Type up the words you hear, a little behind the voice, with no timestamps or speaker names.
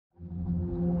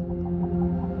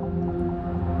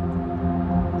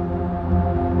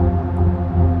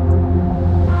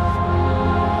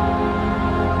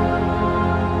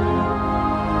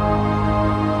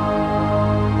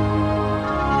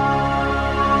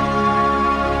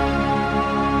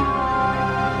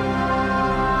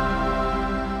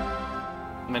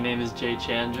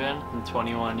Chandran. I'm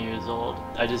 21 years old.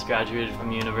 I just graduated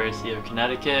from University of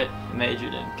Connecticut,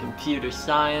 majored in computer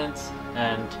science,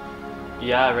 and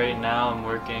yeah, right now I'm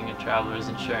working at Travelers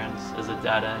Insurance as a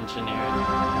data engineer.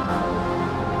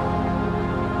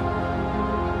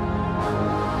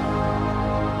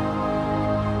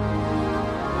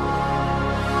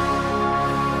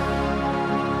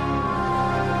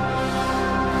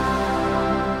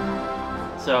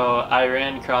 So I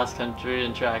ran cross country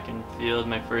and track and field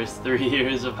my first 3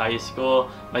 years of high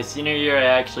school. My senior year I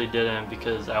actually didn't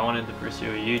because I wanted to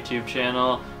pursue a YouTube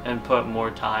channel and put more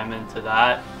time into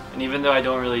that. And even though I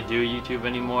don't really do YouTube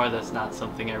anymore, that's not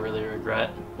something I really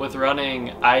regret. With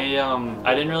running, I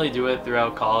didn't really do it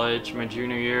throughout college. My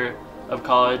junior year of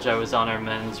college I was on our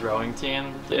men's rowing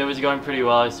team. It was going pretty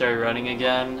well. I started running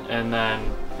again, and then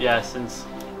yeah, since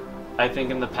I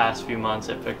think in the past few months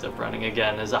I picked up running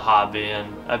again as a hobby,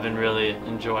 and I've been really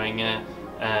enjoying it,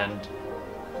 and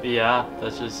yeah,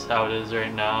 that's just how it is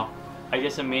right now. I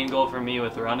guess a main goal for me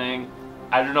with running,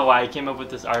 I don't know why I came up with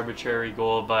this arbitrary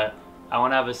goal, but I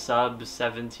want to have a sub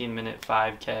 17-minute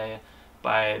 5K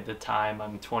by the time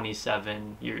I'm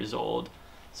 27 years old.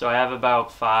 So I have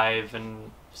about 5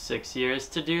 and 6 years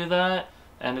to do that,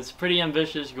 and it's a pretty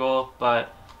ambitious goal,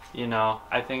 but you know,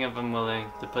 I think if I'm willing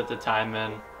to put the time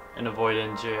in and avoid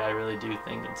injury, I really do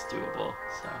think it's doable.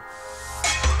 So.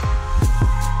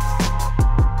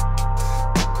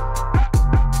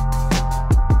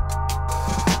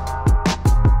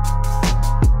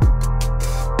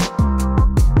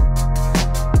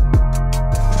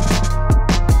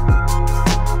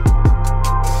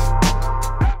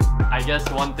 I guess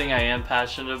one thing I am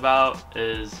passionate about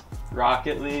is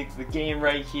Rocket League, the game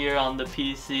right here on the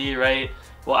PC, right?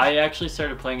 Well, I actually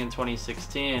started playing in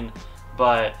 2016,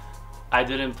 but I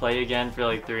didn't play again for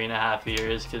like 3.5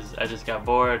 years because I just got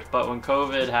bored. But when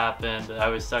COVID happened, I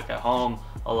was stuck at home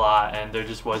a lot and there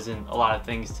just wasn't a lot of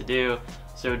things to do.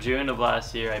 So June of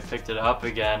last year I picked it up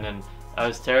again, and I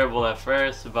was terrible at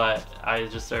first, but I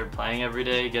just started playing every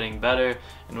day, getting better,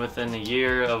 and within a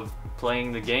year of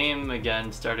playing the game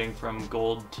again, starting from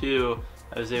Gold 2,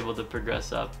 I was able to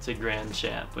progress up to Grand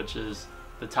Champ, which is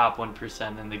the top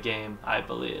 1% in the game, I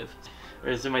believe.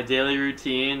 So my daily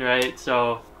routine, right?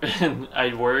 So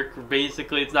I work,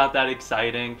 basically it's not that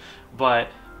exciting, but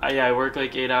I work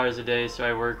like 8 hours a day. So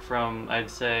I work from,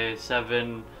 I'd say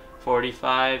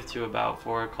 7:45 to about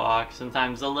 4 o'clock,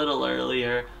 sometimes a little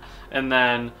earlier. And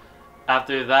then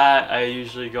after that, I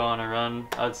usually go on a run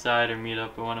outside or meet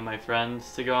up with one of my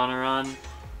friends to go on a run.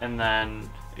 And then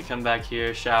I come back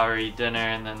here, shower, eat dinner,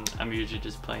 and then I'm usually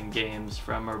just playing games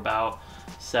from about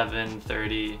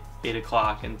 7:30, 8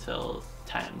 o'clock until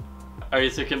 10.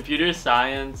 Alright, so computer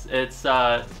science, it's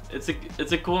a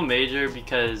cool major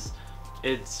because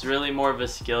it's really more of a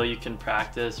skill you can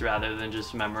practice rather than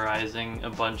just memorizing a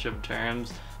bunch of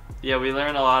terms. Yeah, we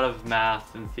learn a lot of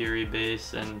math and theory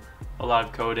base and a lot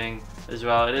of coding as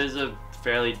well. It is a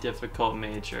fairly difficult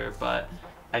major, but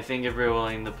I think if you're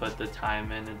willing to put the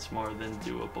time in, it's more than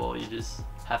doable. You just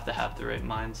have to have the right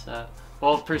mindset.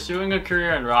 Well, pursuing a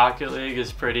career in Rocket League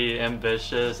is pretty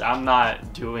ambitious. I'm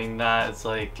not doing that. It's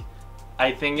like,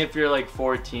 I think if you're like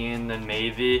 14, then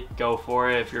maybe go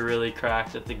for it if you're really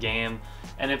cracked at the game.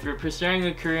 And if you're pursuing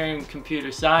a career in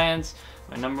computer science,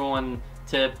 my number one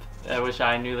tip, I wish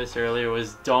I knew this earlier,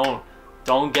 was don't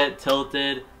get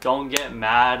tilted. Don't get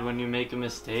mad when you make a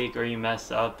mistake or you mess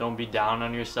up. Don't be down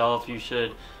on yourself. You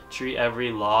should treat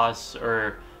every loss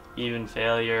or even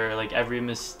failure, like every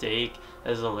mistake,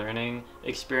 as a learning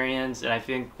experience. And I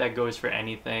think that goes for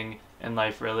anything in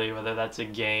life really, whether that's a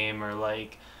game or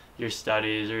like your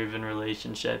studies or even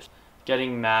relationships.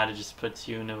 Getting mad just puts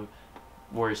you in a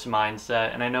worse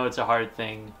mindset, and I know it's a hard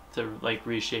thing to like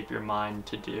reshape your mind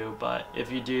to do, but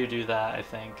if you do that, I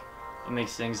think it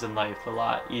makes things in life a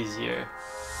lot easier.